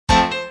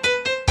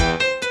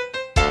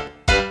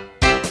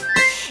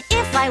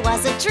I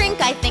was a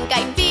drink, I think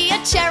I'd be a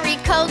cherry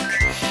Coke.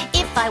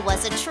 If I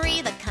was a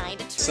tree, the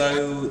kind of tree...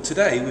 So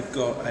today we've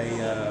got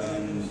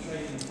an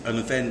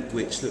event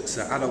which looks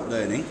at adult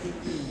learning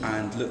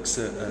and looks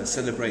at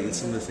celebrating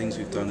some of the things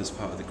we've done as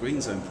part of the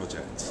Greenzone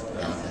project.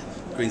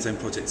 The Greenzone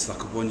project is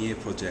like a one-year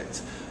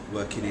project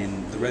working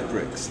in the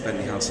Redbricks, the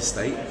Bentley House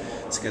estate,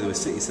 together with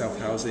City Self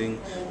Housing,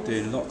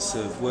 doing lots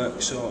of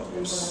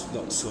workshops,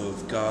 lots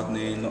of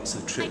gardening, lots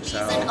of trips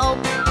out.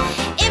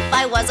 If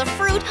I was a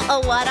fruit,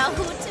 oh what a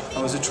hoot.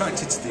 I was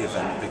attracted to the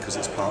event because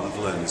it's part of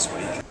Learners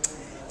Week.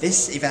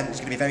 This event is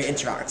going to be very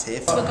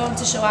interactive. We're going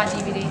to show our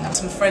DVD.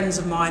 Some friends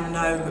of mine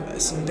know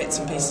some bits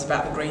and pieces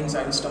about the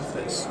Greenzone stuff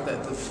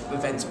that the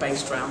event's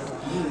based around,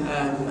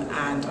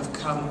 and I've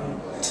come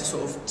to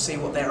sort of see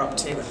what they're up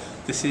to.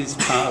 This is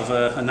part of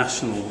a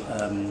national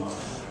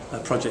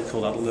project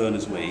called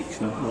Learners Week.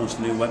 We've launched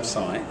a new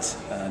website,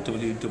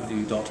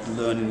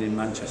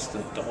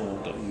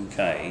 www.learninginmanchester.org.uk,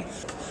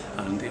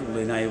 and it will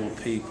enable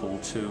people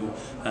to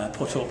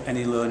put up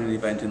any learning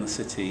event in the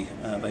city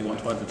they want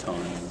to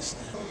advertise.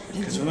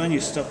 Because when you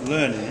stop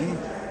learning,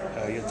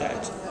 you're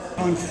dead.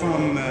 I'm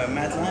from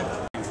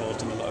MedLab,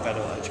 involved in a lot of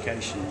adult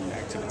education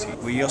activity.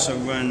 We also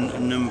run a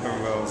number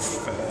of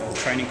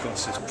training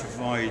courses,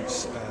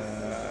 provides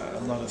a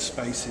lot of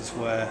spaces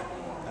where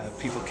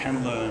people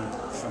can learn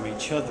from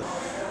each other.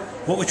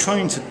 What we're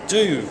trying to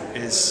do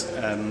is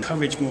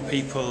encourage more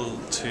people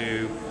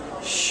to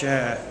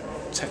share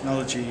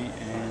technology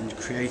and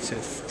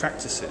creative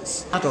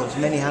practices.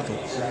 Many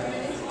adults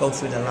go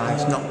through their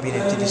lives not being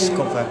able to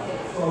discover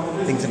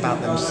things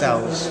about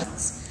themselves.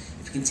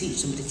 If you can teach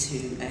somebody to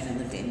earn a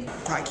living.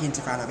 Quite keen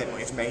to find out a bit more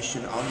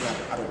information on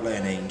adult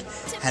learning,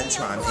 hence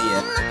why I'm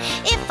here.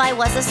 If I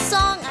was a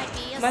song, I'd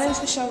be a My name's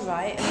Michelle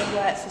Wright and I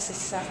work for City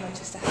South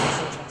Manchester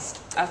Housing Trust.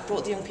 I've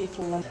brought the young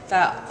people along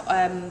that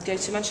go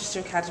to Manchester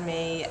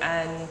Academy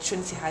and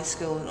Trinity High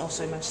School and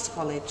also Manchester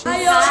College.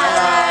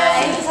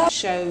 Hi.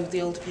 Show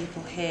the older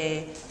people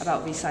here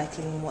about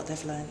recycling and what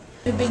they've learned.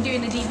 We've been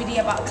doing a DVD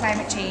about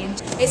climate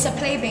change. It's a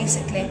play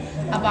basically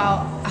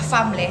about a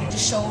family. It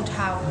just showed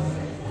how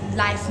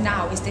life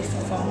now is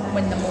different from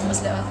when the mum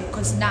was little,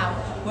 because now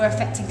we're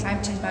affecting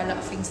climate change by a lot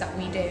of things that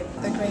we do.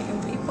 They're great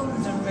young people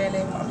and they're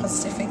really a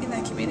positive thing in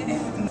their community.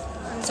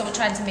 So we're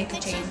trying to make a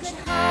change.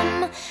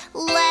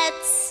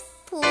 Let's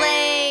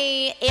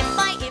play.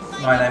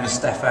 My name is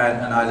Stefan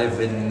and I live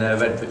in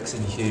Redbricks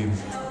in Hulme.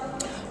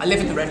 I live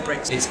in the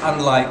Redbricks. It's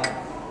unlike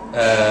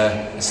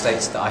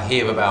estates that I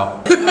hear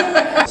about.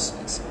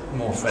 It's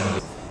more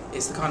friendly.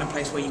 It's the kind of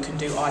place where you can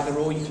do either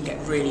or. You can get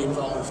really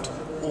involved,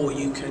 or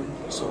you can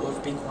sort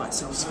of be quite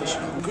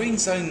self-sufficient.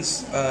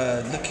 Greenzone's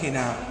looking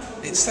at,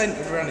 it's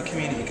centred around a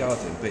community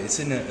garden, but it's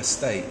in an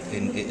estate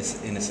in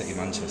the city of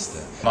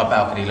Manchester. My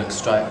balcony looks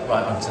straight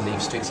right onto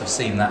Leaf Street, so I've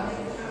seen that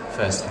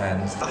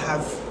firsthand. I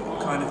have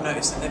kind of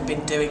noticed that they've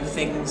been doing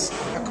things.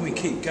 How can we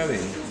keep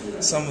going?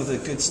 Some of the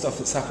good stuff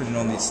that's happening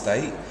on the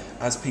estate,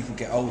 as people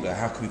get older,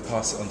 how can we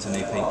pass it on to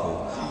new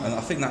people? And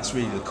I think that's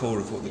really the core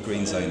of what the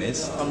Greenzone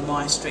is. On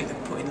my street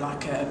they've put in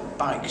like a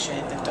bike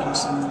shed, they've done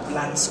some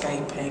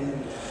landscaping.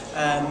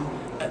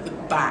 At the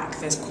back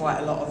there's quite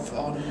a lot of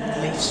on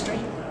Leaf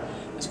Street.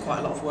 There's quite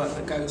a lot of work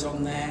that goes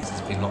on there.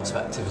 There's been lots of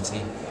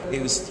activity.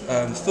 It was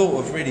thought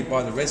of really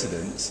by the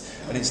residents,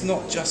 and it's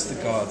not just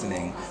the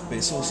gardening, but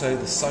it's also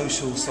the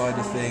social side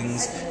of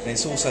things, and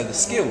it's also the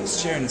skills,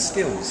 sharing the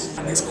skills.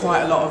 And there's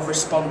quite a lot of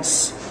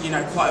response,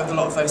 quite a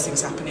lot of those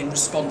things happen in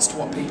response to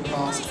what people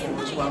ask for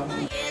as well.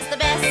 Is the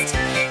best.